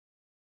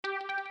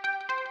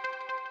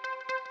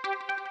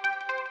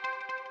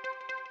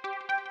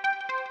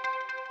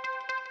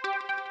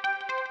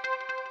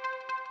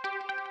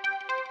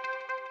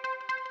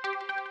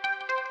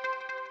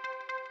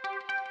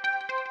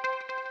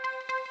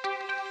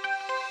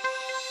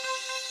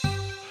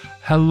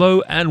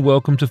Hello and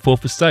welcome to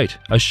Fourth Estate,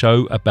 a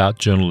show about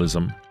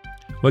journalism.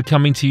 We're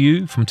coming to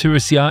you from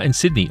 2SER in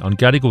Sydney on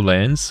Gadigal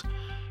lands,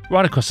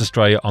 right across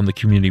Australia on the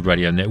Community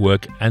Radio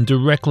Network, and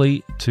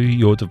directly to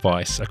your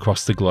device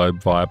across the globe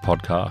via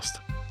podcast.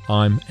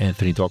 I'm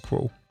Anthony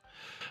Dockrell.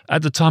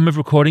 At the time of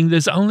recording,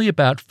 there's only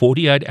about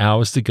 48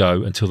 hours to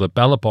go until the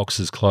ballot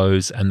boxes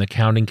close and the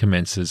counting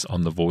commences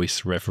on the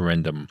Voice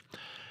referendum.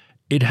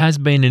 It has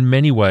been in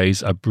many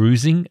ways a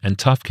bruising and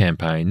tough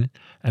campaign,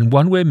 and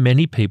one where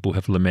many people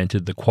have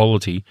lamented the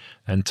quality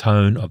and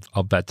tone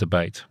of that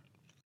debate.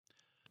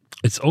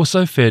 It's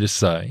also fair to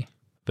say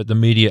that the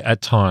media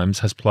at times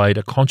has played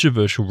a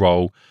controversial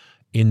role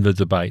in the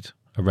debate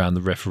around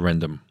the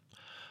referendum.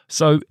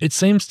 So it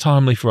seems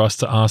timely for us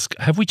to ask,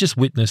 have we just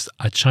witnessed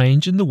a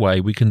change in the way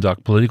we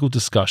conduct political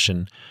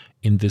discussion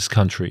in this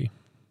country?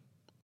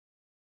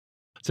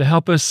 To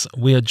help us,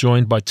 we are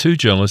joined by two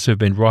journalists who have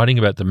been writing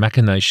about the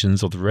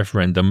machinations of the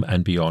referendum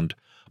and beyond.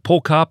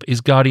 Paul Karp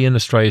is Guardian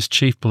Australia's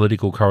chief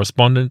political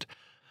correspondent,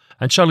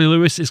 and Charlie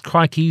Lewis is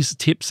Crikey's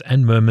Tips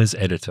and Murmurs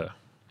editor.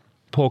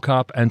 Paul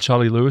Karp and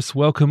Charlie Lewis,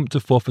 welcome to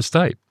Fourth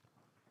Estate.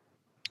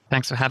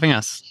 Thanks for having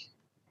us.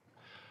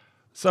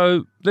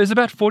 So there's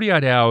about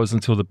 48 hours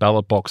until the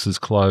ballot boxes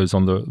close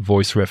on the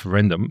Voice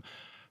referendum.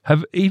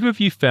 Have either of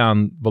you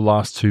found the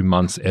last 2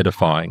 months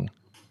edifying?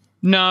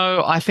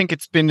 No, I think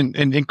it's been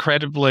an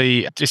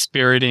incredibly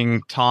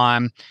dispiriting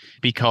time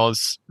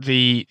because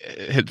the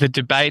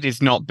debate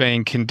is not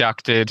being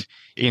conducted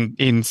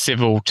in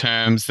civil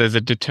terms. There's a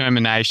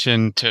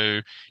determination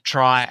to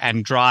try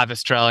and drive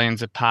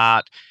Australians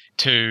apart,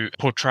 to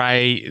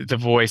portray the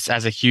Voice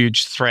as a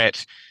huge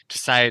threat, to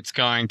say it's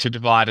going to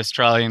divide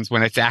Australians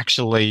when it's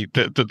actually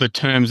the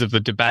terms of the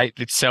debate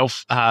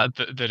itself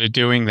that are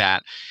doing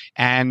that.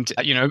 And,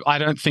 I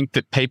don't think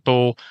that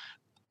people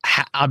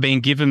are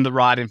being given the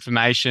right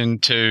information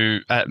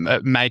to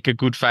make a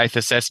good faith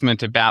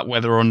assessment about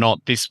whether or not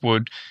this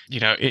would,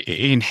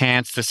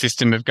 enhance the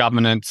system of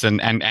governance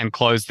and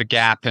close the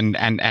gap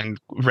and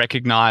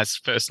recognise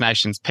First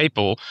Nations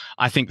people.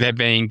 I think they're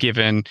being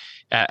given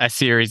a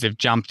series of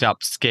jumped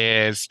up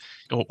scares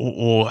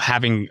or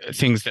having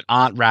things that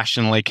aren't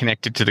rationally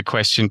connected to the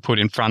question put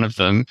in front of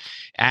them,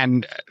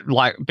 and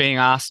like being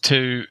asked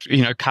to,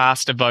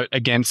 cast a vote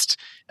against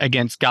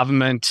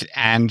government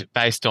and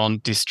based on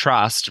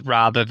distrust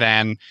rather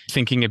than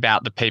thinking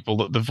about the people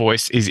that the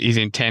Voice is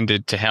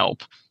intended to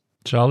help.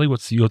 Charlie,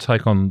 what's your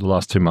take on the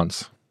last 2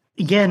 months?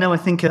 Yeah, no, I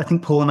think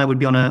Paul and I would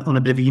be on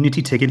a bit of a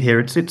unity ticket here.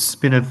 It's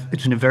been a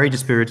very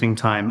dispiriting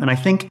time, and I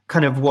think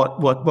kind of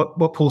what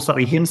Paul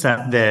slightly hints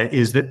at there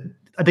is that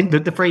I think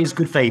that the phrase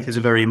 "good faith" is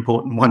a very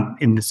important one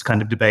in this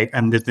kind of debate,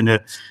 and there's been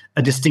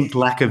a distinct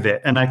lack of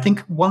it. And I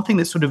think one thing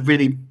that's sort of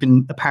really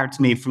been apparent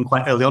to me from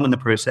quite early on in the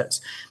process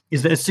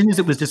is that as soon as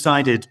it was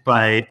decided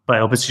by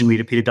opposition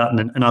leader Peter Dutton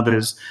and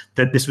others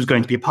that this was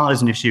going to be a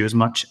partisan issue as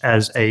much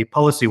as a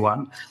policy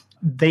one,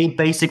 they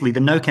basically,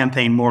 the No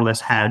campaign more or less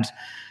had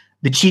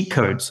the cheat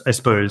codes, I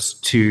suppose,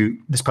 to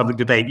this public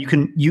debate.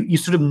 You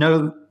sort of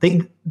know they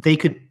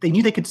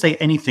knew they could say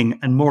anything,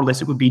 and more or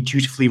less it would be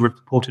dutifully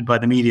reported by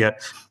the media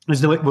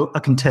as though it were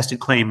a contested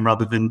claim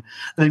rather than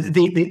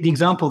the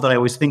example that I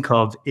always think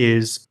of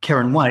is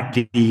Karen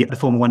White, the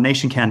former One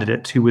Nation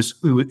candidate, who was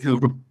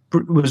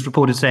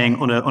reported saying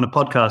on a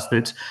podcast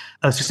that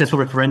a successful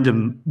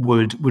referendum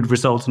would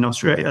result in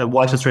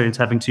white Australians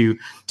having to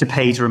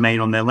pay to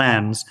remain on their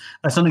lands,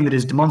 something that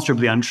is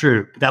demonstrably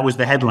untrue. That was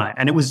the headline,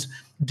 and it was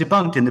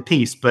debunked in the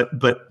piece. But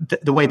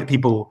the way that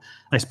people,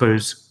 I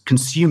suppose,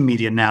 consume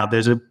media now,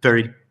 there's a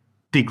very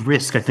big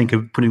risk, I think,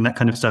 of putting that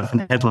kind of stuff in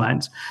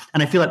headlines,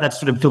 and I feel like that's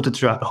sort of filtered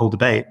throughout the whole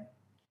debate.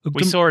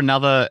 We saw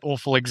another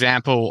awful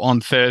example on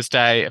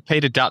Thursday.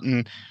 Peter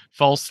Dutton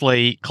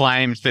falsely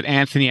claimed that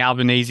Anthony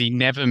Albanese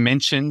never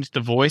mentioned the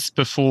Voice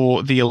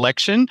before the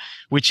election,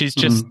 which is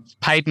just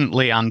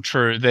patently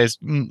untrue. There's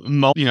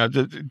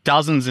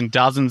dozens and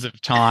dozens of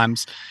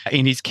times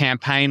in his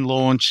campaign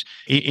launch,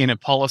 in a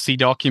policy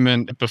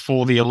document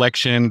before the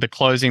election, the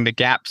closing the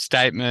gap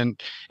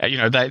statement.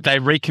 They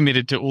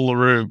recommitted to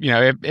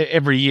Uluru,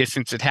 every year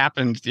since it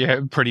happened,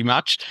 pretty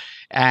much.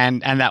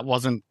 And that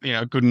wasn't,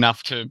 good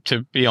enough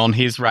to be on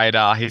his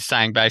radar. He's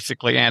saying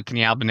basically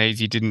Anthony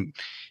Albanese didn't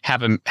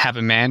have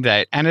a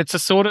mandate, and it's a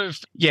sort of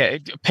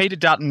Peter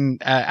Dutton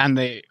and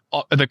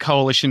the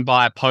coalition,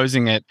 by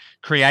opposing it,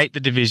 create the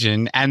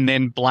division and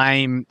then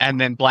blame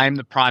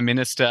the Prime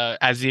Minister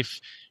as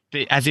if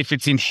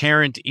it's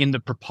inherent in the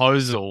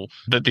proposal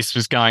that this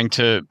was going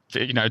to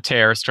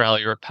tear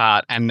Australia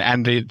apart,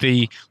 and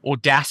the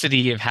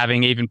audacity of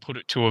having even put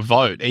it to a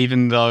vote,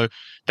 even though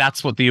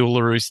that's what the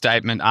Uluru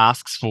Statement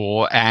asks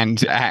for,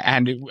 and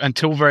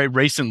until very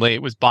recently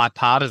it was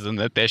bipartisan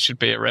that there should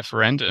be a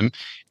referendum.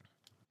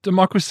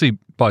 Democracy,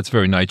 by its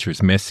very nature,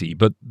 is messy,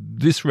 but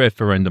this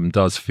referendum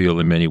does feel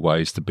in many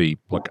ways to be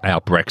like our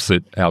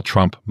Brexit, our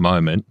Trump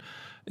moment.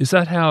 Is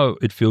that how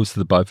it feels to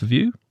the both of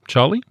you,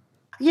 Charlie?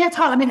 Yeah, it's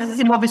hard. I mean,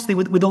 obviously,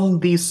 with all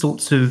these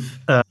sorts of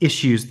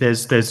issues,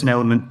 there's an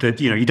element that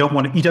you don't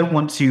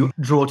want to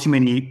draw too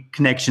many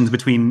connections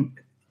between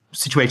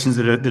situations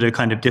that are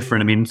kind of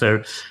different. I mean,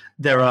 so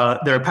there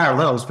are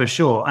parallels for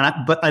sure.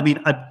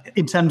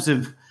 In terms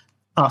of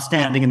our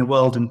standing in the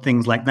world and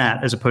things like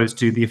that, as opposed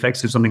to the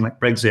effects of something like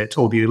Brexit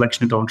or the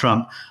election of Donald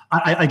Trump,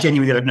 I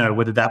genuinely don't know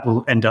whether that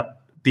will end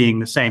up being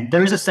the same.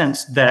 There is a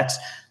sense that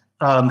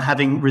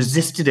having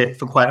resisted it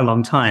for quite a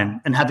long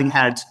time and having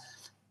had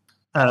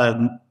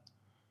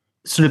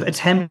sort of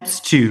attempts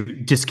to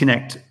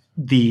disconnect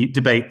the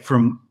debate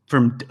from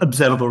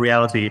observable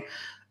reality,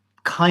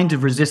 kind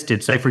of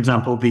resisted. Say, for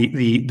example,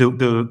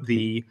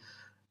 the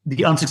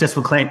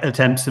unsuccessful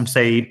attempts of,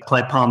 say,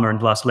 Clive Palmer in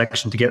the last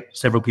election to get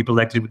several people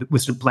elected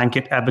with sort of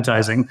blanket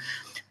advertising.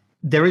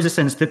 There is a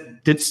sense that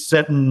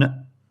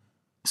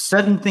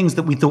certain things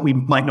that we thought we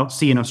might not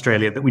see in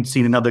Australia, that we'd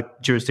seen in other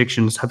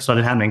jurisdictions, have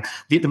started happening.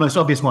 The most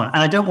obvious one,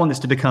 and I don't want this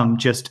to become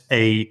just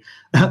an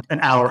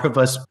hour of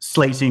us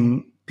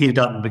slating Peter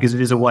Dutton, because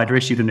it is a wider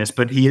issue than this,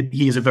 but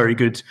he is a very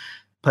good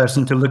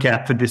person to look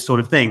at for this sort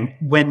of thing.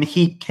 When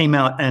he came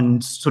out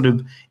and sort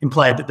of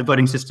implied that the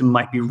voting system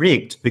might be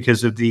rigged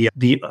because of the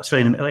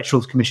Australian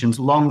Electoral Commission's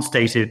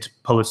long-stated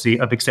policy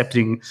of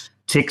accepting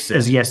ticks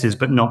as yeses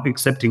but not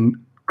accepting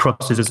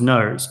crosses as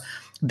no's,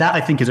 that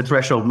I think is a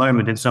threshold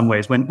moment in some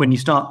ways when you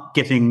start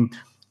getting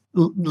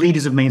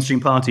leaders of mainstream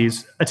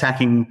parties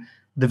attacking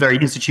the very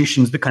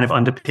institutions that kind of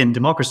underpin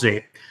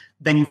democracy.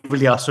 Then you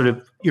really are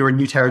you're in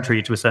new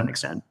territory to a certain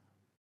extent.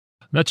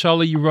 Now,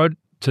 Charlie, you wrote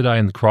today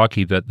in the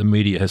Crikey that the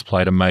media has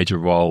played a major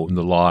role in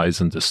the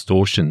lies and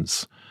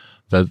distortions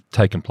that have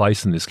taken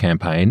place in this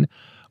campaign.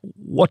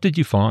 What did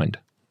you find?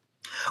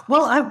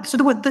 Well,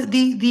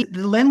 the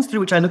lens through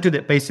which I looked at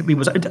it basically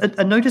was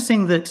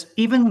noticing that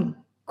even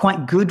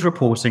quite good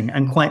reporting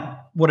and quite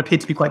what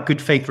appeared to be quite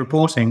good faith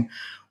reporting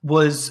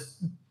was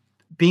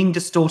being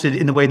distorted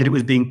in the way that it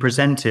was being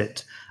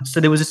presented. So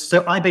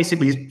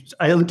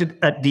I looked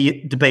at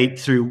the debate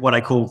through what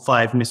I call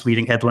 5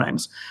 misleading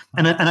headlines.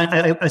 And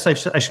I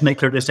should make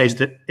clear at this stage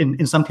that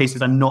in some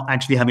cases, I'm not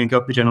actually having a go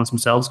at the journalists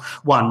themselves.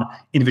 One,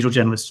 individual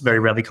journalists very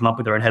rarely come up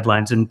with their own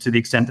headlines. And to the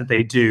extent that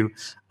they do,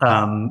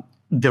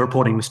 the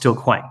reporting was still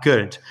quite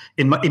good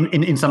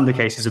in some of the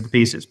cases of the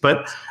pieces.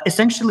 But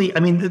essentially, I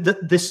mean,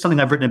 this is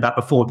something I've written about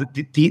before.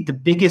 The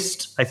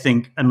biggest, I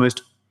think, and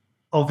most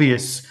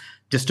obvious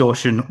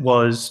distortion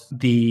was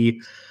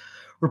the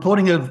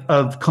reporting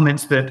of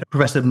comments that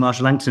Professor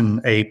Marsha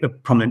Langton, a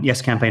prominent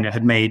Yes campaigner,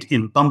 had made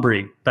in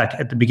Bunbury back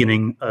at the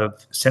beginning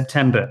of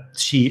September.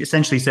 She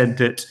essentially said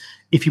that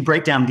if you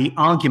break down the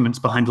arguments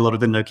behind a lot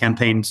of the No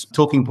campaign's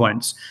talking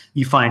points,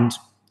 you find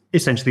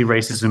essentially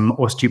racism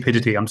or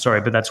stupidity. I'm sorry,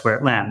 but that's where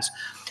it lands.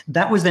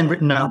 That was then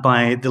written out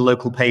by the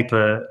local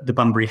paper, the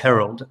Bunbury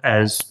Herald,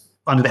 as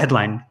under the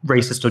headline,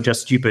 racist or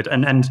just stupid.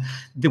 And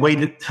the way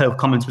that her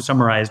comments were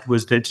summarized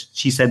was that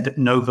she said that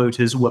no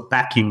voters were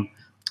backing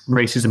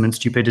racism and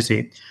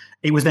stupidity.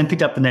 It was then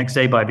picked up the next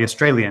day by The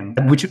Australian,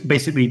 which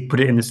basically put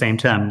it in the same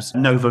terms.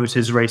 No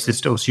voters,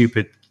 racist or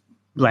stupid,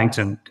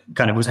 Langton,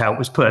 kind of was how it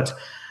was put.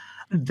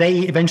 They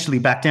eventually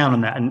backed down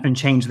on that and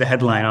changed the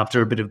headline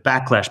after a bit of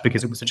backlash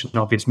because it was such an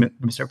obvious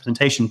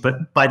misrepresentation.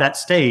 But by that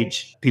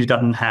stage, Peter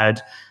Dutton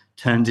had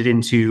turned it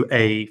into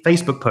a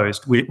Facebook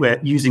post where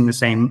using the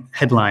same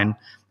headline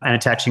and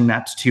attaching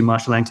that to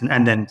Marsha Langton,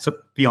 and then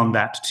beyond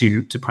that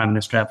to Prime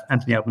Minister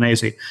Anthony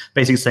Albanese,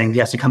 basically saying he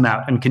has to come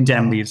out and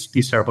condemn these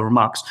terrible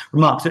remarks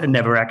that had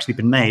never actually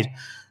been made.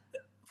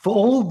 For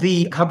all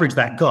the coverage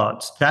that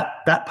got,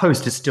 that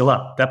post is still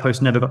up. That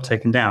post never got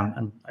taken down,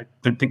 and I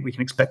don't think we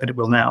can expect that it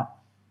will now.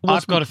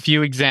 I've got a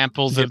few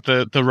examples of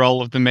the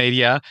role of the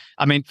media.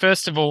 I mean,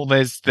 first of all,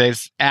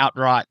 there's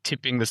outright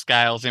tipping the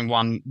scales in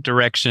one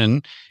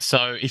direction.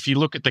 So if you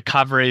look at the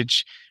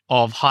coverage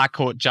of High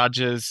Court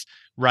judges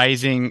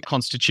raising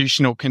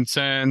constitutional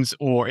concerns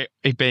or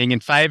it being in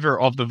favour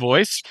of The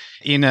Voice,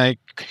 in a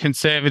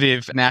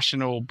conservative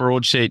national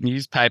broadsheet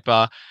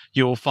newspaper,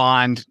 you'll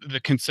find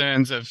the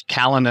concerns of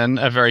Callanan,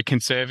 a very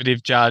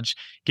conservative judge,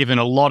 given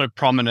a lot of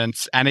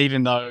prominence. And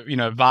even though,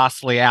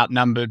 vastly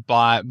outnumbered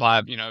by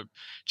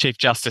Chief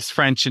Justice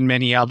French and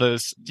many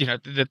others,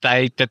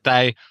 that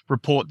they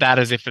report that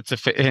as if it's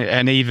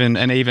an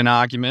even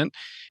argument.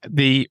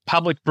 The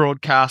public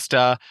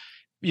broadcaster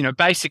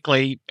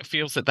basically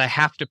feels that they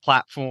have to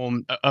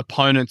platform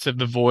opponents of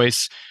The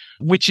Voice,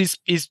 which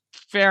is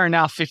fair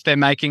enough if they're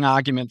making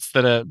arguments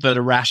that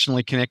are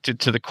rationally connected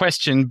to the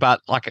question.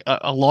 But like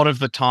a lot of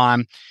the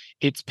time,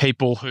 it's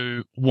people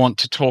who want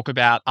to talk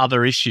about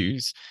other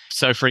issues.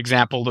 So, for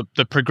example,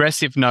 the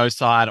progressive no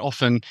side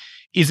often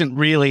isn't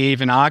really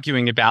even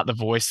arguing about The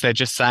Voice. They're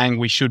just saying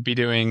we should be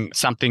doing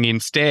something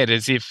instead,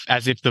 as if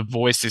The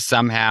Voice is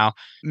somehow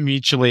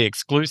mutually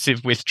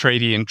exclusive with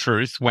Treaty and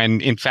Truth,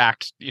 when in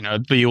fact, the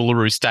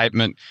Uluru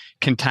Statement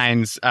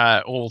contains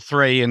all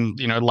three, and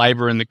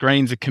Labor and the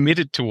Greens are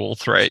committed to all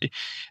three.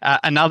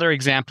 Another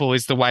example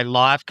is the way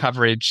live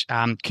coverage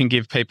can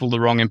give people the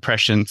wrong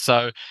impression.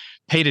 So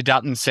Peter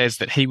Dutton says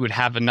that he would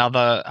have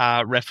another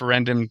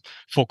referendum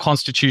for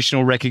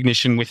constitutional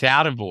recognition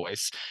without a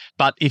voice.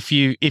 But if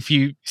you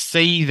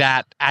see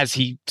that as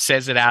he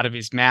says it out of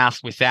his mouth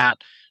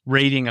without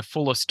reading a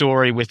fuller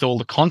story with all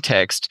the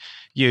context,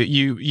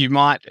 you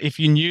might, if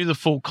you knew the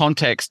full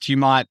context, you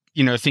might,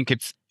 think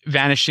it's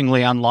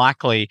vanishingly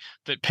unlikely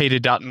that Peter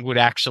Dutton would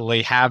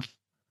actually have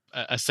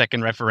a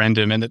second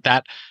referendum, and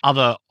that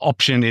other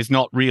option is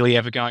not really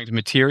ever going to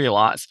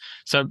materialize.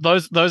 So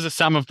those are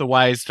some of the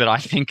ways that I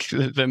think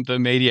the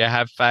media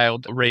have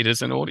failed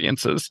readers and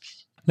audiences.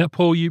 Now,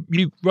 Paul, you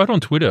wrote on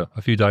Twitter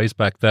a few days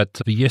back that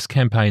the Yes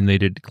campaign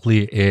needed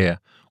clear air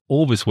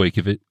all this week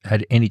if it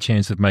had any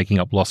chance of making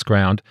up lost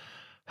ground.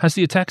 Has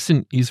the attacks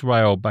in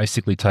Israel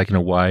basically taken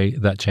away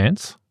that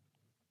chance?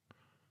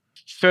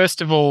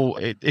 First of all,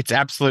 it's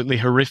absolutely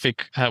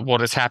horrific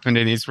what has happened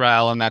in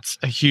Israel, and that's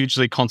a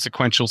hugely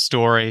consequential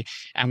story.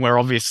 And we're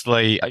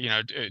obviously,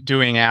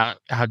 doing our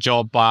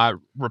job by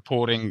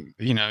reporting,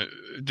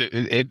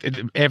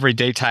 every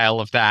detail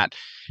of that.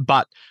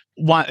 But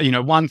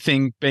one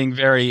thing, being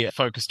very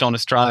focused on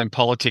Australian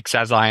politics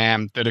as I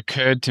am, that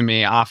occurred to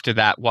me after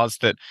that was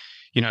that,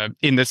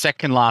 in the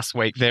second last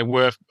week, there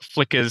were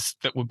flickers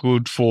that were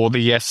good for the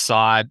Yes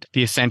side.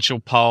 The Essential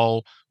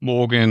poll,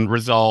 Morgan,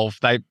 Resolve,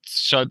 they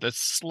showed the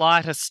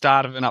slightest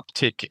start of an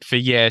uptick for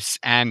Yes.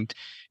 And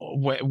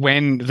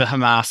when the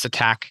Hamas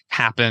attack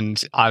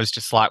happened, I was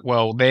just like,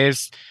 well,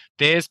 there's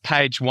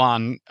page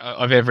one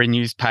of every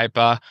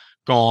newspaper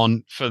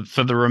gone for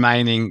the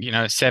remaining,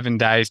 7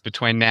 days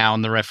between now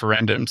and the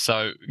referendum.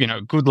 So,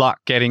 good luck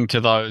getting to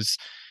those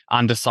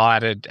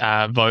undecided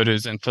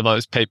voters, and for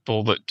those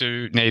people that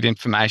do need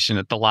information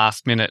at the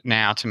last minute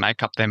now to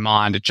make up their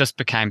mind, it just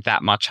became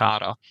that much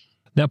harder.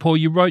 Now, Paul,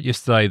 you wrote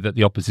yesterday that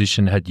the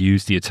opposition had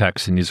used the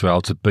attacks in Israel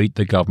to beat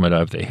the government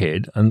over the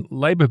head, and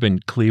Labor have been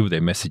clear with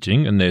their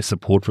messaging and their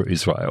support for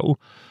Israel,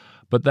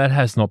 but that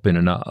has not been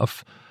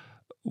enough.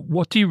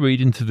 What do you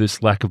read into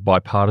this lack of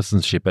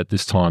bipartisanship at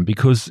this time?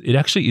 Because it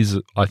actually is,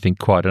 I think,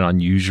 quite an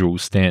unusual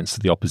stance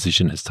that the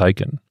opposition has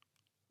taken.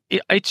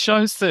 It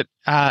shows that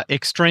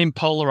extreme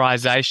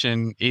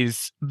polarization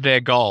is their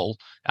goal.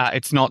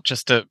 It's not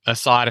just a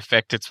side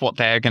effect. It's what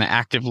they're going to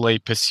actively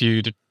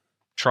pursue to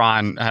try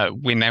and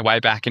win their way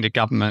back into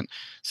government.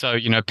 So,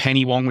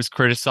 Penny Wong was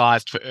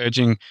criticised for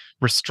urging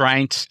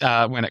restraint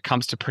when it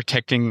comes to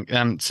protecting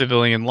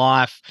civilian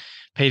life.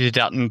 Peter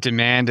Dutton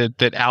demanded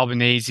that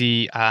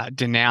Albanese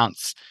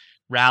denounce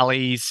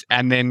rallies,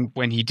 and then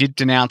when he did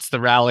denounce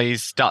the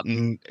rallies,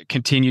 Dutton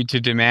continued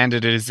to demand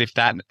it as if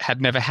that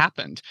had never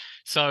happened.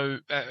 So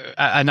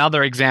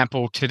another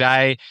example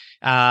today,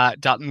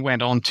 Dutton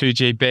went on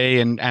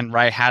 2GB and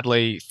Ray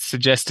Hadley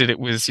suggested it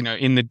was,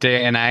 in the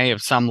DNA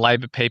of some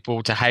Labor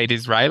people to hate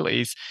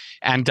Israelis.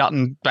 And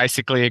Dutton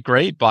basically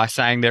agreed by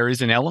saying there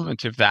is an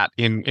element of that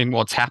in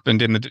what's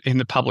happened in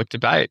the public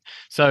debate.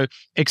 So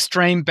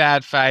extreme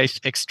bad faith,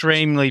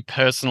 extremely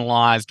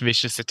personalized,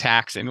 vicious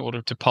attacks in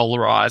order to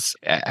polarize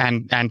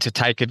and to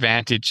take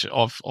advantage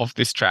of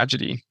this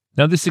tragedy.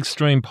 Now, this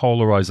extreme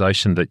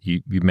polarization that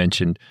you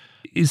mentioned,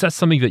 is that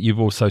something that you've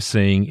also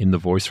seen in the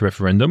Voice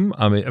referendum?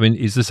 I mean,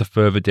 is this a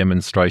further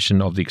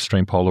demonstration of the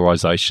extreme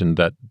polarization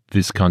that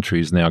this country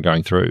is now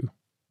going through?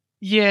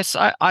 Yes,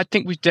 I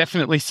think we've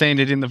definitely seen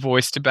it in the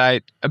Voice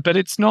debate, but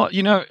it's not,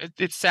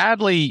 it's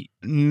sadly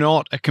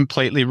not a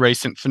completely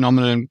recent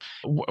phenomenon.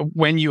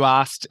 When you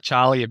asked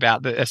Charlie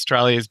about the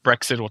Australia's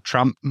Brexit or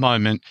Trump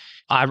moment,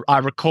 I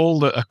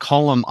recall a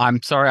column,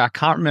 I'm sorry, I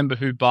can't remember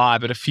who by,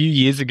 but a few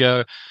years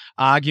ago,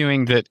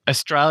 arguing that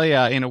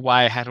Australia, in a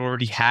way, had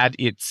already had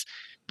its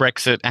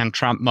Brexit and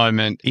Trump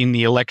moment in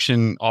the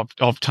election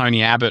of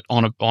Tony Abbott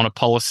on a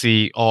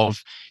policy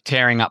of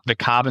tearing up the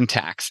carbon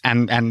tax,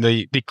 and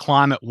the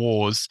climate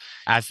wars,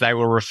 as they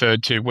were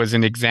referred to, was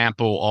an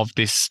example of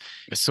this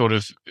sort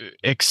of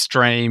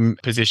extreme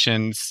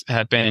positions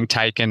being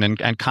taken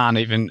and can't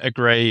even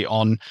agree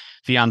on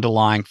the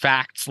underlying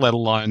facts, let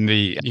alone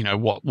the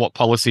what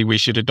policy we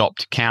should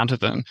adopt to counter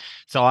them.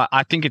 So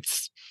I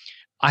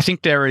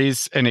think there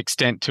is an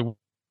extent to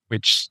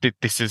which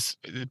this has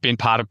been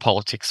part of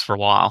politics for a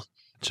while.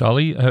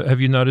 Charlie, have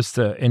you noticed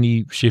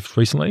any shift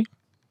recently?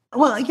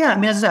 Well, yeah. I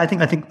mean, as I say,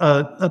 I think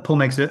Paul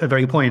makes a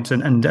very good point,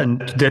 and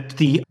that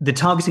the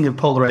targeting of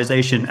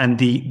polarization and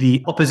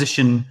the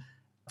opposition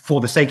for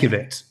the sake of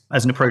it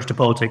as an approach to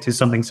politics is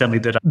something certainly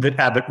that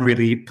Abbott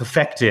really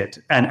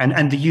perfected,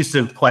 and the use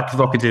of quite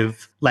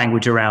provocative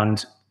language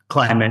around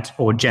climate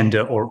or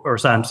gender or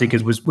asylum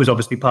seekers was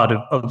obviously part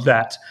of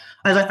that.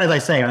 As I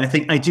say,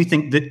 I do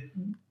think that.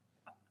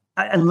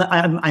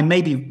 I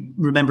may be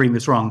remembering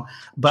this wrong,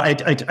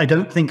 but I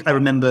don't think I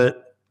remember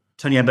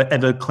Tony Abbott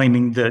ever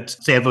claiming that,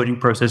 say, a voting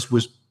process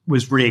was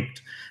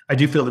rigged. I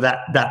do feel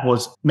that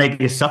was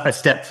maybe a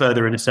step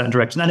further in a certain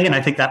direction. And again,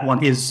 I think that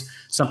one is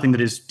something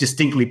that is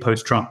distinctly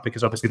post-Trump,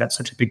 because obviously that's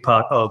such a big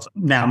part of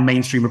now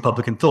mainstream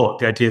Republican thought,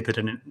 the idea that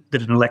an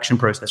election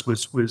process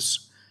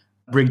was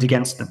rigged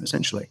against them,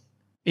 essentially.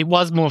 It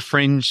was more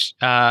fringe.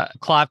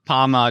 Clive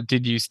Palmer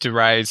did used to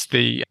raise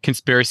the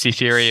conspiracy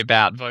theory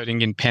about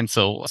voting in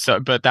pencil.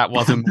 But that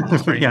wasn't more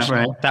fringe. Yeah,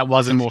 right. That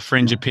was a more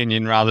fringe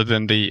opinion rather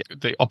than the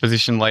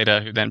opposition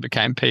leader who then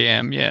became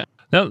PM. Yeah.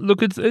 Now,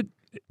 look,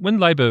 When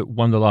Labor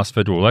won the last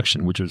federal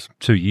election, which was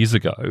 2 years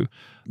ago,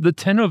 the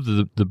tenor of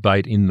the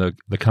debate in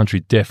the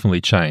country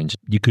definitely changed.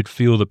 You could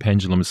feel the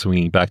pendulum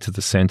swinging back to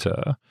the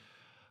centre.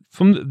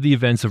 From the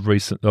events of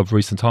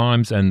recent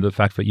times and the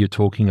fact that you're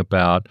talking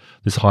about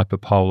this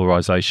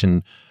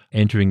hyperpolarisation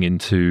entering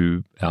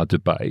into our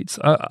debates,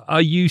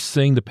 are you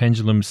seeing the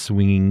pendulum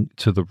swinging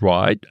to the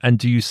right? And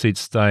do you see it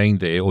staying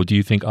there, or do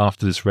you think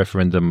after this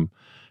referendum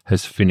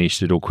has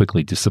finished, it'll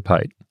quickly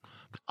dissipate?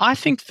 I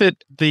think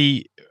that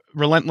the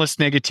relentless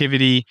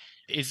negativity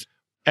is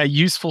a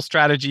useful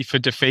strategy for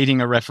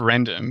defeating a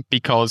referendum,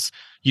 because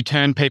you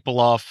turn people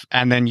off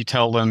and then you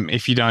tell them,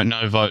 if you don't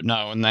know, vote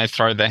no, and they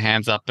throw their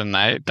hands up and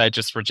they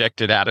just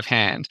reject it out of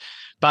hand.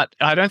 But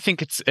I don't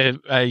think it's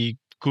a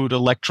good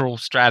electoral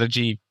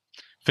strategy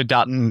for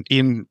Dutton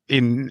in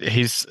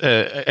his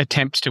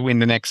attempts to win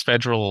the next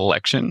federal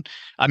election.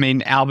 I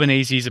mean,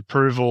 Albanese's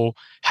approval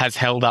has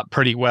held up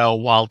pretty well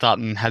while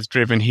Dutton has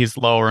driven his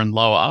lower and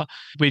lower.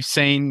 We've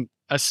seen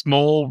a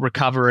small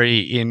recovery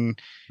in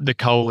the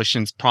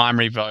coalition's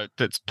primary vote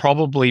that's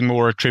probably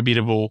more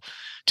attributable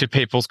to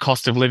people's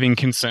cost of living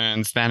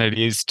concerns than it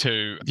is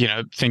to,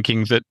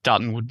 thinking that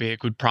Dutton would be a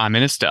good prime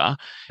minister.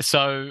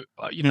 So,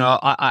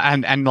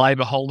 and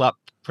Labor hold up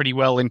pretty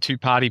well in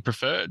two-party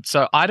preferred.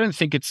 So I don't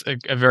think it's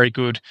a very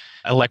good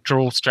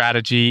electoral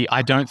strategy.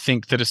 I don't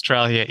think that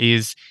Australia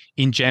is,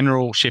 in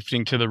general,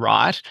 shifting to the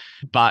right,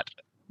 but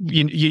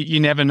you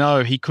never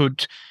know. He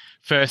could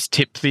first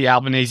tip the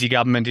Albanese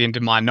government into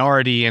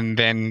minority, and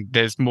then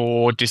there's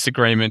more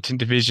disagreement and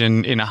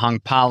division in a hung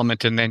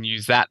parliament, and then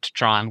use that to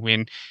try and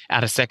win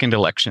at a second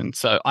election.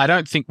 So I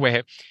don't think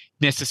we're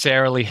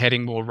necessarily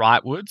heading more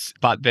rightwards,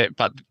 but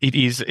it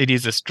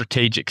is a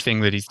strategic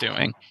thing that he's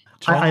doing.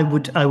 I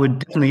would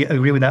definitely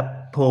agree with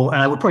that, Paul.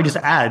 And I would probably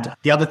just add,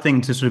 the other thing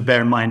to sort of bear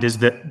in mind is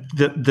that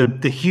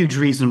the huge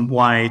reason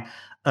why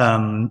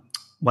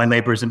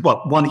Labor is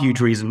one huge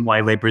reason why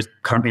Labor is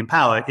currently in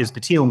power is the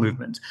Teal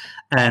movement,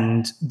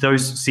 and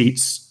those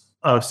seats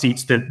are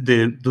seats that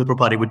the Liberal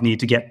Party would need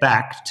to get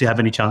back to have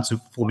any chance of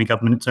forming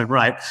government in its own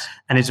right.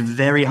 And it's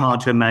very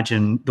hard to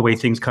imagine, the way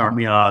things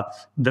currently are,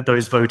 that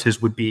those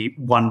voters would be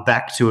won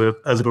back to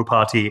a Liberal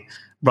Party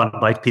run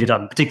by Peter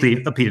Dutton,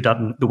 particularly Peter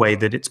Dutton, the way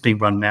that it's being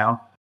run now.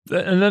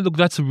 And look,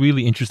 that's a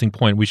really interesting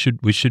point. We should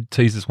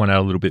tease this one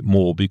out a little bit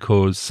more,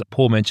 because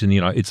Paul mentioned,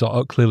 it's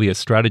clearly a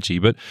strategy,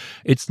 but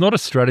it's not a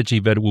strategy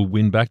that will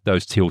win back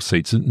those Teal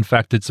seats. In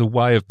fact, it's a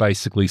way of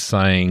basically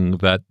saying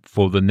that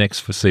for the next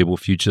foreseeable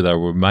future, they'll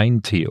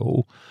remain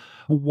Teal.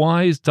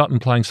 Why is Dutton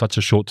playing such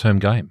a short-term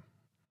game?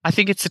 I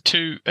think it's a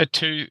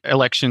two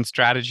election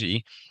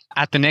strategy.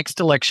 At the next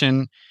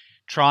election,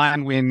 try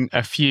and win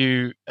a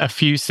few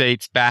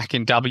seats back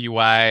in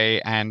WA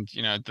and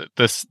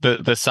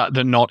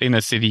the not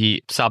inner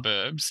city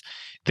suburbs.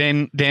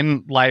 Then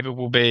Labor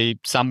will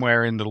be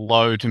somewhere in the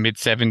low to mid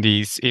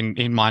 70s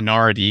in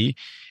minority,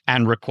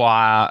 and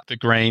require the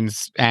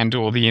Greens and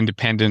or the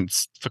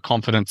Independents for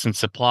confidence and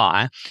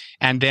supply.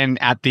 And then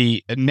at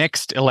the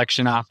next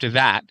election after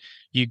that,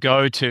 you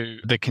go to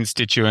the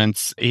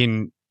constituents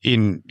in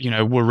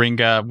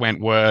Warringah,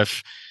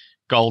 Wentworth,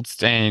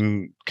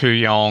 Goldstein,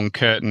 Kooyong,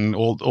 Curtin,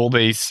 all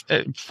these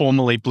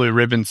formerly blue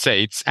ribbon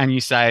seats, and you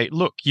say,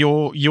 look,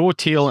 your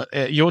Teal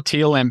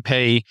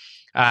MP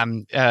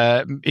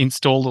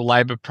installed a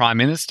Labor Prime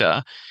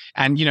Minister,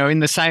 and in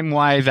the same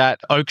way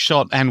that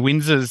Oakeshott and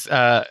Windsor's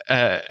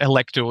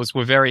electors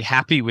were very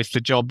happy with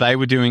the job they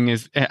were doing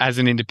as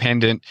an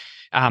independent,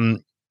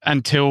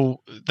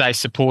 until they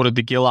supported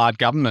the Gillard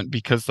government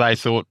because they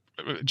thought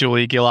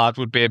Julia Gillard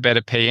would be a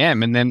better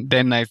PM, and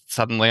then they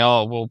suddenly,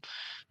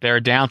 there are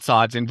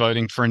downsides in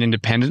voting for an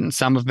independent, and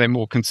some of their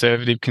more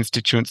conservative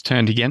constituents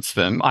turned against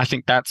them. I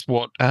think that's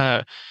what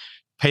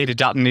Peter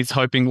Dutton is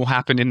hoping will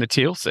happen in the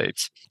Teal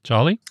seats.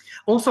 Charlie?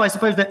 Also, I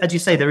suppose that, as you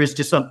say, there is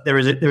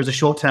a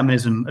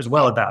short-termism as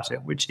well about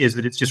it, which is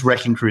that it's just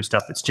wrecking crew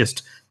stuff. It's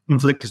just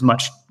inflict as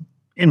much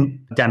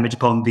damage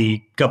upon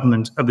the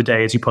government of the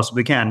day as you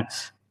possibly can.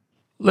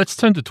 Let's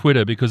turn to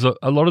Twitter, because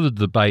a lot of the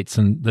debates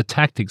and the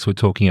tactics we're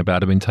talking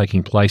about have been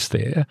taking place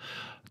there.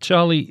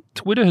 Charlie,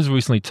 Twitter has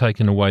recently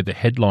taken away the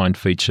headline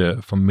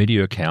feature from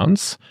media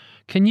accounts.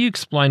 Can you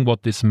explain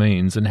what this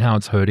means and how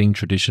it's hurting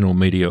traditional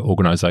media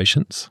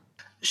organisations?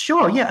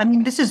 Sure, yeah. I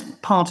mean, this is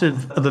part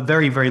of a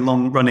very, very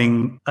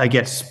long-running,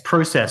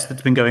 process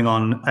that's been going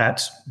on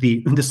at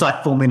the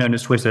site formerly known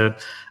as Twitter,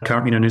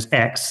 currently known as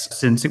X,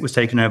 since it was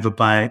taken over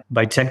by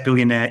tech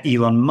billionaire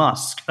Elon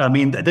Musk. I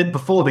mean,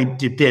 before they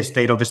did this,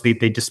 they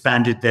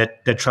disbanded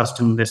their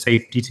trust and their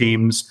safety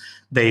teams.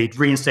 They'd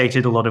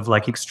reinstated a lot of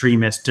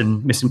extremist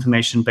and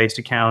misinformation-based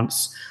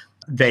accounts.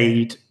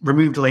 They'd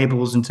removed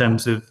labels in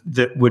terms of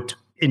that would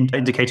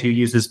indicate to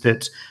users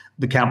that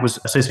the account was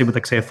associated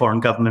with, say, a foreign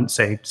government,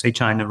 say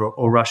China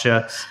or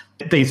Russia.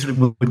 They sort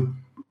of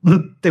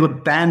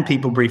would ban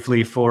people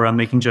briefly for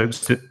making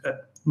jokes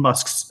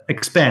Musk's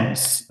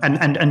expense.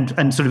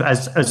 And sort of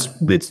as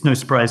it's no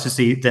surprise to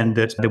see then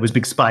that there was a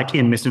big spike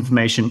in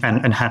misinformation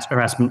and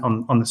harassment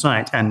on the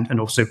site, and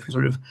also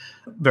sort of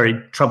very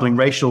troubling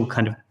racial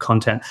kind of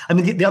content. I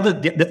mean,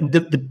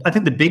 I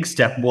think the big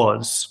step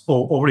was,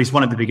 or at least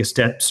one of the biggest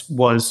steps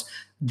was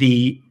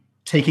the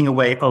taking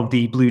away of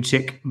the blue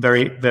tick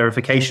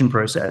verification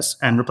process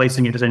and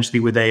replacing it essentially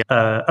with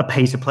a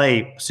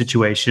pay-to-play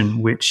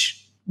situation, which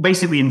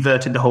basically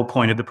inverted the whole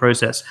point of the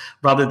process.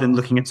 Rather than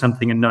looking at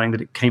something and knowing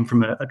that it came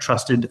from a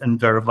trusted and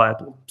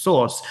verifiable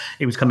source,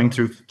 it was coming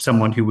through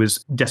someone who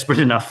was desperate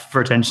enough for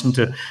attention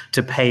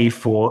to pay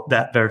for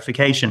that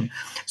verification.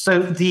 So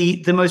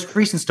the most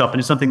recent stop, and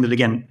it's something that,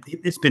 again,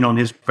 it's been on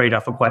his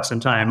radar for quite some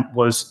time,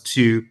 was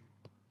to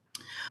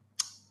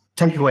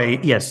take away,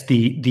 yes,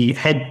 the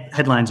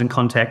headlines and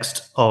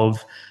context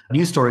of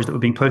news stories that were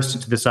being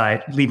posted to the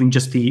site, leaving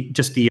just the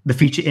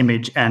feature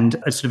image and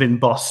a sort of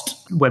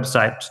embossed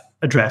website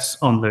address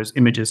on those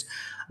images.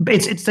 But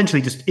it's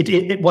essentially just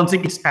it once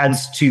it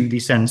adds to the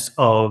sense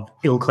of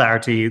ill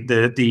clarity,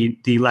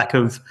 the lack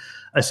of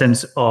a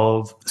sense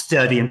of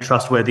sturdy and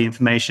trustworthy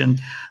information,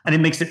 and it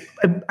makes it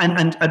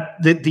and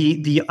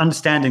the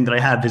understanding that I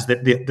have is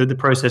that the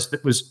process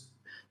that was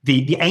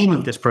the aim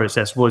of this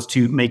process was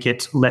to make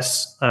it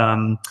less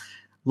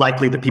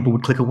likely that people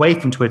would click away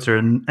from Twitter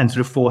and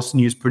sort of force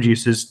news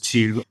producers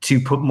to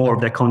put more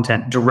of their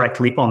content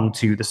directly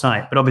onto the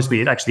site. But obviously,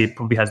 it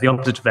probably has the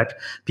opposite effect.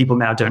 People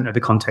now don't know the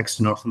context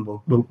and often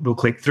will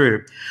click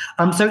through.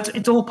 So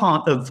it's all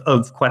part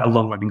of quite a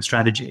long-running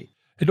strategy.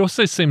 It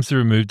also seems to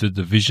remove the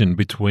division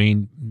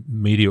between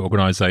media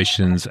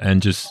organizations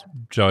and just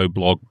Joe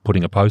Blog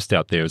putting a post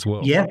out there as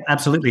well. Yeah,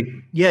 absolutely.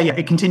 Yeah.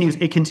 It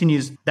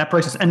continues that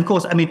process. And of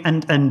course, I mean,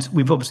 and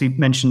we've obviously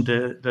mentioned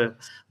the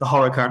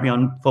horror currently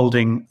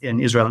unfolding in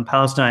Israel and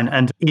Palestine.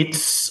 And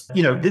it's,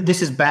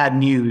 this is bad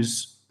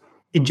news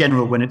in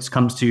general when it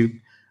comes to,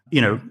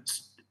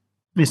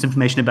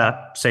 misinformation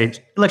about, say,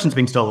 elections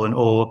being stolen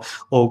or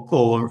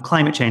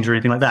climate change or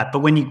anything like that. But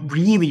when you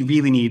really,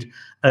 really need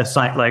a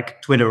site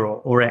like Twitter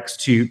or X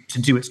to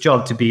do its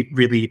job, to be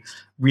really,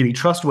 really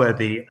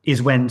trustworthy,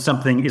 is when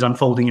something is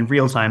unfolding in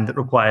real time that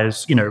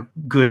requires,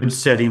 good,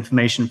 sturdy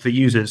information for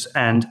users.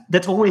 And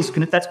that's always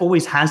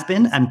has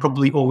been and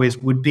probably always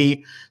would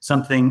be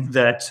something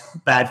that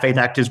bad faith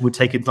actors would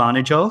take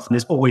advantage of. And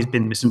there's always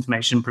been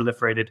misinformation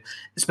proliferated,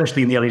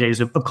 especially in the early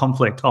days of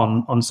conflict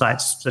on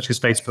sites such as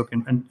Facebook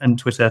and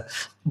Twitter.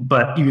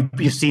 But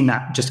you've seen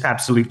that just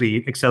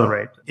absolutely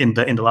accelerate in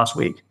the last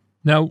week.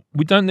 Now,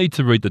 we don't need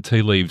to read the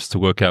tea leaves to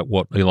work out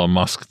what Elon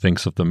Musk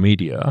thinks of the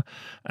media.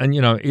 And,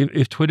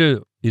 if Twitter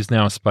is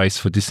now a space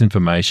for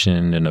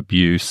disinformation and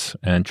abuse,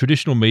 and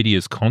traditional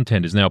media's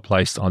content is now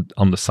placed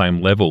on the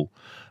same level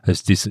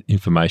as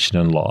disinformation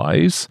and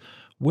lies,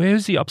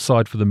 where's the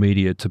upside for the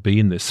media to be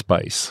in this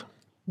space?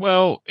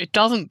 Well, it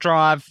doesn't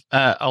drive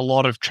a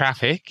lot of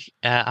traffic.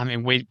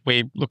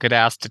 We look at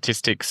our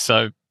statistics,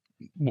 so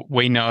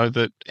we know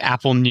that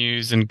Apple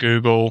News and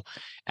Google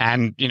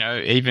and,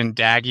 even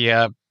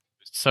daggier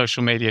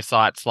social media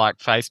sites like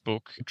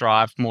Facebook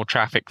drive more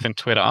traffic than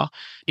Twitter.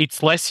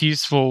 It's less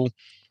useful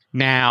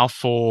now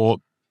for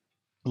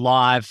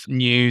live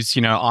news,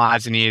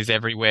 eyes and ears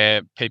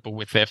everywhere, people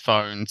with their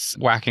phones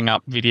whacking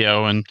up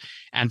video and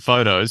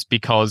photos,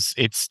 because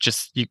it's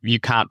just you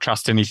can't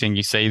trust anything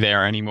you see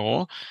there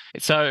anymore.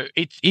 So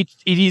it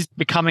is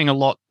becoming a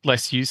lot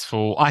less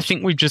useful. I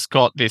think we've just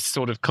got this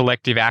sort of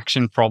collective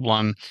action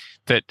problem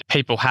that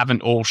people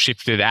haven't all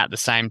shifted at the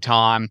same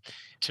time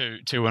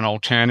to an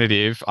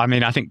alternative.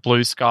 I think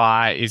Blue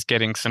Sky is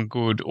getting some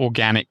good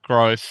organic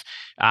growth,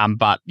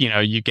 but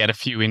you get a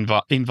few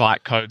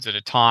invite codes at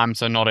a time,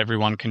 so not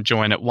everyone can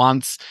join at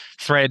once.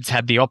 Threads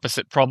had the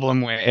opposite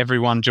problem where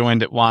everyone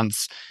joined at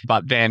once,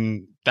 but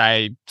then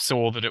they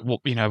saw that it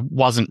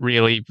wasn't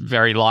really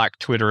very like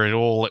Twitter at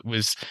all. It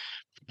was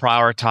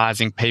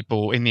prioritizing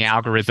people in the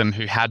algorithm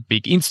who had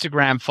big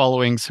Instagram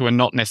followings, who are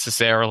not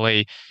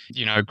necessarily,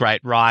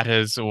 great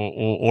writers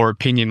or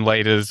opinion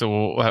leaders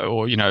or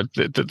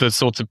the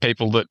sorts of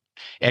people that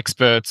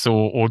experts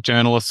or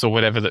journalists or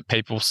whatever that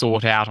people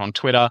sought out on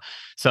Twitter.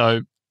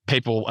 So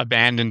people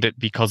abandoned it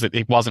because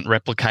it wasn't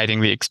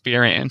replicating the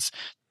experience.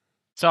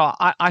 So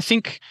I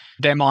think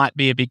there might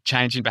be a big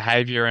change in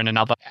behavior and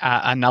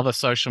another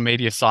social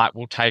media site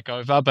will take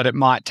over, but it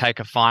might take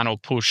a final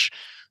push.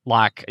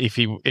 Like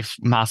if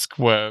Musk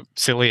were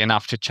silly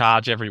enough to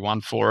charge everyone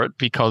for it,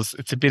 because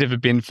it's a bit of a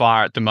bin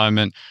fire at the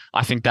moment.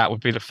 I think that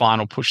would be the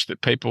final push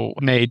that people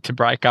need to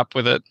break up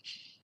with it.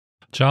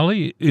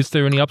 Charlie, is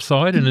there any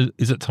upside, and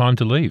is it time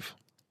to leave?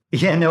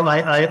 Yeah, no,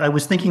 I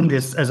was thinking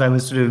this as I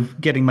was sort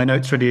of getting my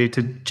notes ready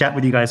to chat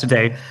with you guys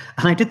today,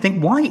 and I did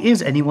think, why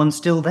is anyone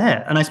still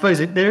there? And I suppose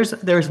there is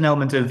an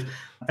element of,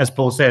 as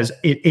Paul says,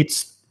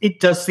 it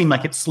does seem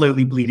like it's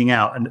slowly bleeding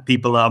out and that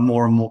people are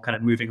more and more kind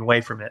of moving away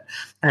from it.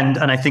 And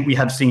I think we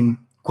have seen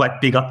quite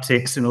big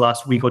upticks in the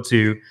last week or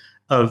two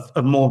of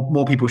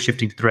more people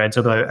shifting to Threads,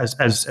 although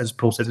as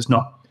Paul says, it's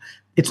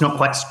not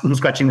quite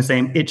scratching the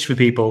same itch for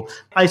people.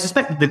 I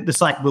suspect that the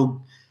site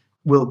will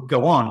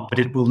go on, but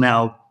it will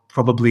now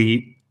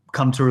probably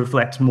come to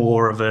reflect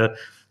more of a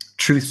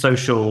Truth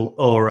Social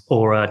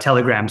or a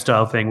Telegram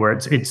style thing, where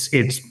it's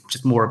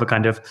just more of a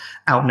kind of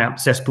out and out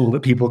cesspool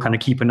that people kind of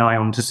keep an eye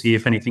on to see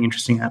if anything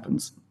interesting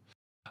happens.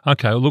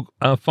 Okay, look,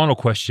 final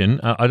question.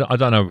 I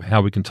don't know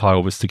how we can tie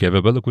all this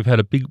together, but look, we've had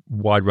a big,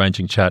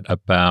 wide-ranging chat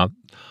about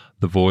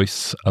The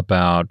Voice,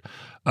 about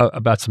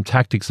some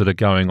tactics that are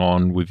going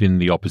on within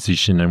the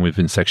opposition and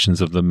within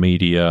sections of the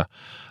media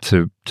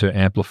to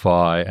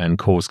amplify and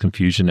cause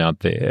confusion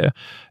out there.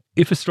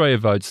 If Australia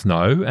votes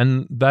no,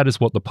 and that is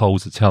what the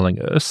polls are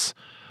telling us,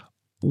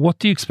 what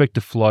do you expect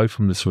to flow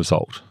from this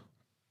result?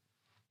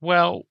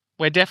 Well,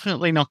 we're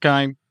definitely not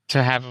going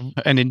to have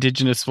an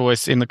Indigenous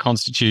voice in the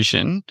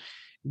Constitution.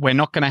 We're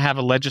not going to have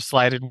a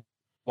legislated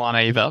one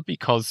either,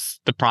 because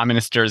the Prime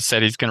Minister has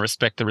said he's going to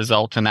respect the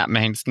result, and that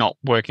means not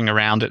working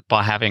around it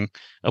by having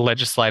a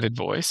legislated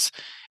voice.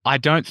 I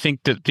don't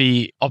think that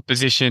the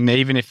opposition,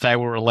 even if they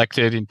were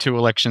elected in 2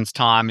 elections'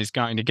 time, is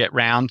going to get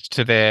round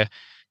to their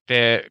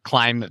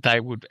claim that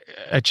they would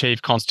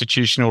achieve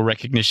constitutional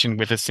recognition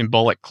with a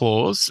symbolic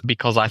clause,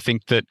 because I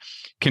think that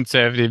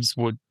Conservatives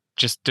would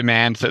just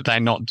demand that they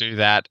not do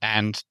that,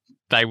 and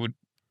they would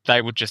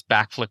just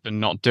backflip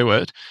and not do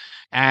it.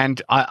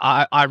 And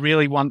I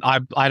really want,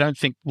 I don't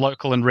think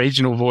local and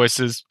regional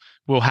voices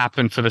will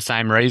happen for the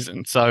same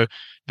reason. So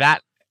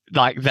that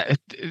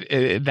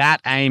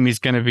aim is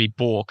going to be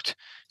balked,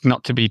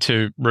 not to be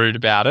too rude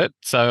about it.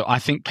 So I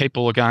think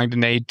people are going to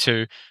need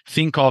to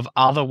think of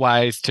other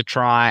ways to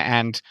try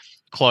and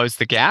close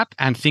the gap,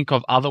 and think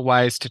of other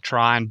ways to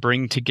try and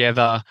bring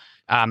together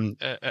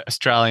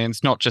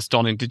Australians, not just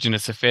on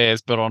Indigenous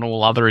affairs, but on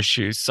all other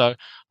issues. So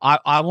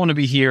I want to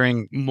be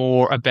hearing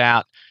more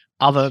about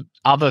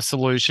other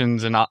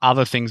solutions and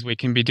other things we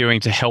can be doing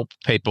to help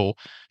people.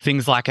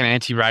 Things like an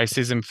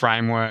anti-racism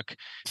framework,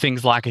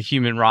 things like a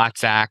Human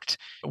Rights Act.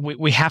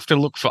 We have to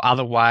look for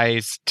other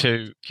ways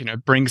to,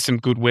 bring some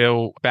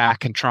goodwill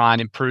back and try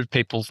and improve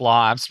people's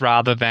lives,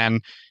 rather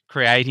than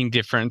creating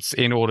difference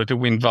in order to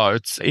win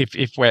votes,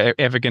 if we're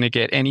ever going to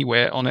get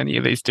anywhere on any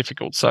of these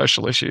difficult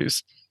social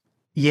issues.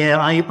 Yeah,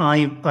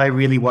 I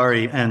really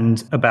worry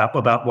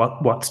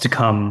about what's to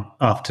come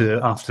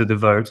after the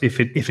vote,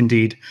 if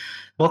indeed.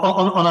 Well,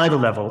 on either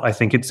level, I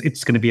think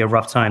it's going to be a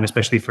rough time,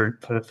 especially for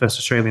First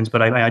Australians.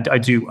 But I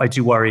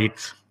do worry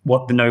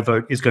what the no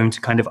vote is going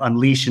to kind of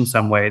unleash in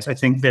some ways. I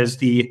think there's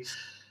two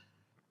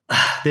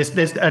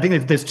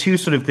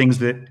sort of things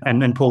that,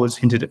 and Paul has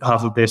hinted at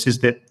half of this, is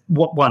that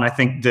one, I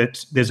think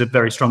that there's a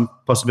very strong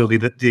possibility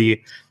that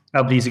the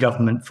Albanese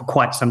government for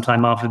quite some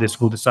time after this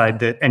will decide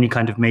that any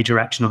kind of major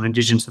action on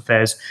Indigenous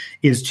affairs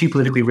is too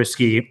politically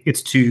risky.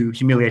 It's too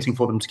humiliating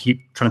for them to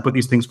keep trying to put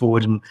these things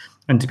forward and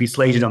to be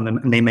slated on them.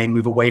 And they may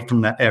move away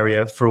from that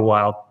area for a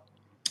while.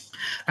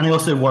 And I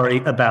also worry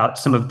about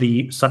some of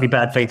the slightly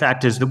bad faith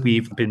actors that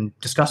we've been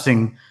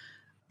discussing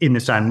in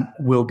this time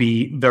will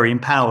be very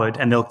empowered,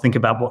 and they'll think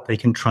about what they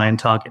can try and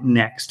target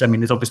next. I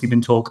mean, there's obviously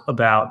been talk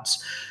about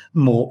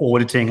more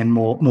auditing and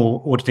more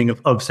auditing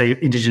of say,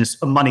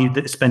 Indigenous money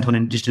that is spent on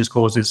Indigenous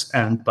causes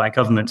and by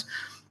government.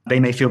 They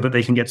may feel that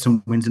they can get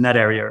some wins in that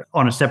area.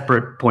 On a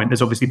separate point,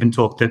 there's obviously been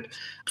talk that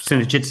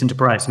Senator Jacinta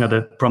Price,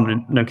 another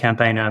prominent no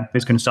campaigner,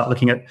 is going to start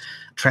looking at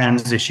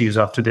trans issues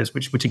after this,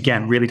 which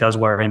again really does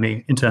worry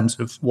me in terms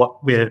of what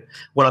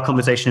our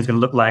conversation is going to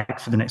look like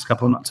for the next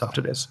couple of months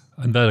after this.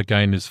 And that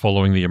again is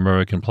following the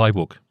American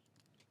playbook.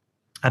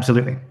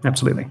 Absolutely.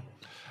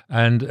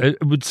 And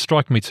it would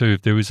strike me too,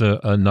 if there is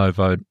a no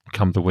vote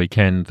come the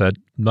weekend, that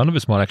none of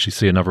us might actually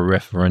see another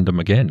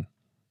referendum again.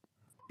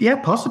 Yeah,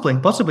 possibly.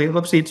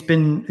 Obviously, it's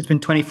been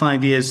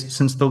 25 years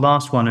since the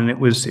last one, and it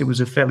was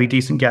a fairly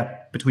decent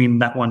gap between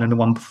that one and the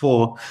one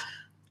before.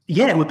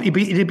 Yeah,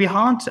 it'd be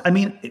hard. I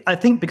mean, I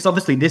think because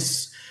obviously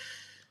this,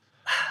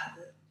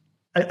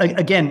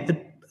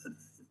 again,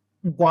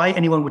 why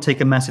anyone would take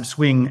a massive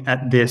swing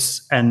at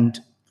this and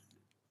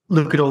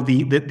look at all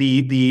the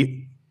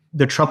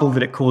trouble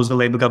that it caused the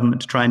Labor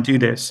government to try and do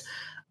this,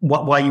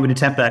 why you would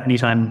attempt that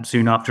anytime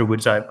soon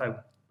afterwards, I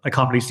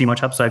can't really see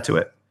much upside to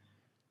it.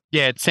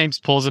 Yeah, it seems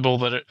plausible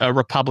that a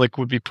republic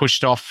would be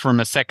pushed off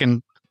from a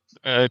second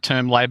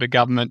term Labor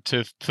government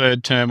to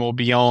third term or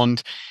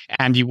beyond,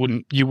 and you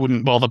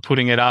wouldn't bother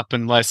putting it up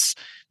unless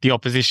the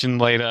opposition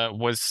leader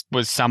was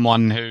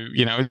someone who,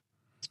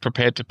 is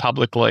prepared to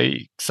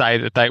publicly say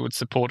that they would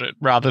support it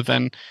rather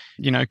than,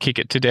 kick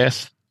it to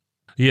death.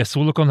 Yes,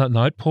 well, look, on that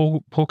note,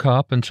 Paul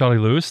Karp and Charlie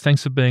Lewis,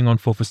 thanks for being on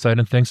Fourth Estate,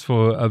 and thanks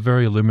for a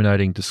very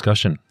illuminating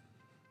discussion.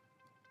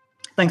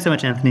 Thanks so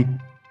much, Anthony.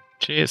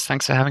 Cheers.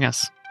 Thanks for having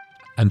us.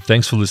 And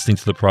thanks for listening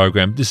to the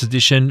program. This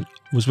edition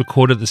was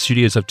recorded at the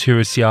studios of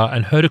 2SER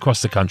and heard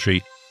across the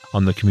country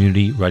on the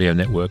Community Radio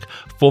Network.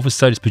 Fourth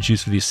Estate is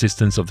produced with the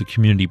assistance of the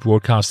Community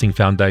Broadcasting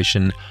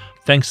Foundation.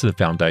 Thanks to the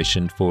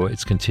Foundation for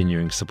its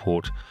continuing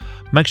support.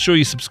 Make sure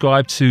you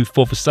subscribe to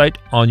Fourth Estate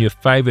on your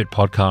favourite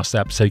podcast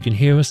app so you can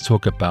hear us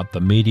talk about the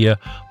media,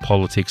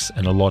 politics,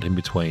 and a lot in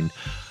between.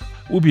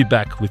 We'll be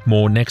back with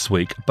more next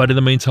week, but in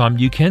the meantime,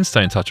 you can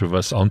stay in touch with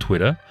us on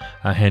Twitter.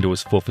 Our handle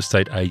is Fourth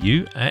Estate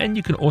AU, and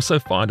you can also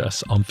find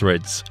us on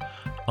Threads.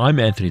 I'm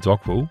Anthony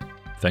Dockrell.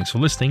 Thanks for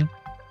listening.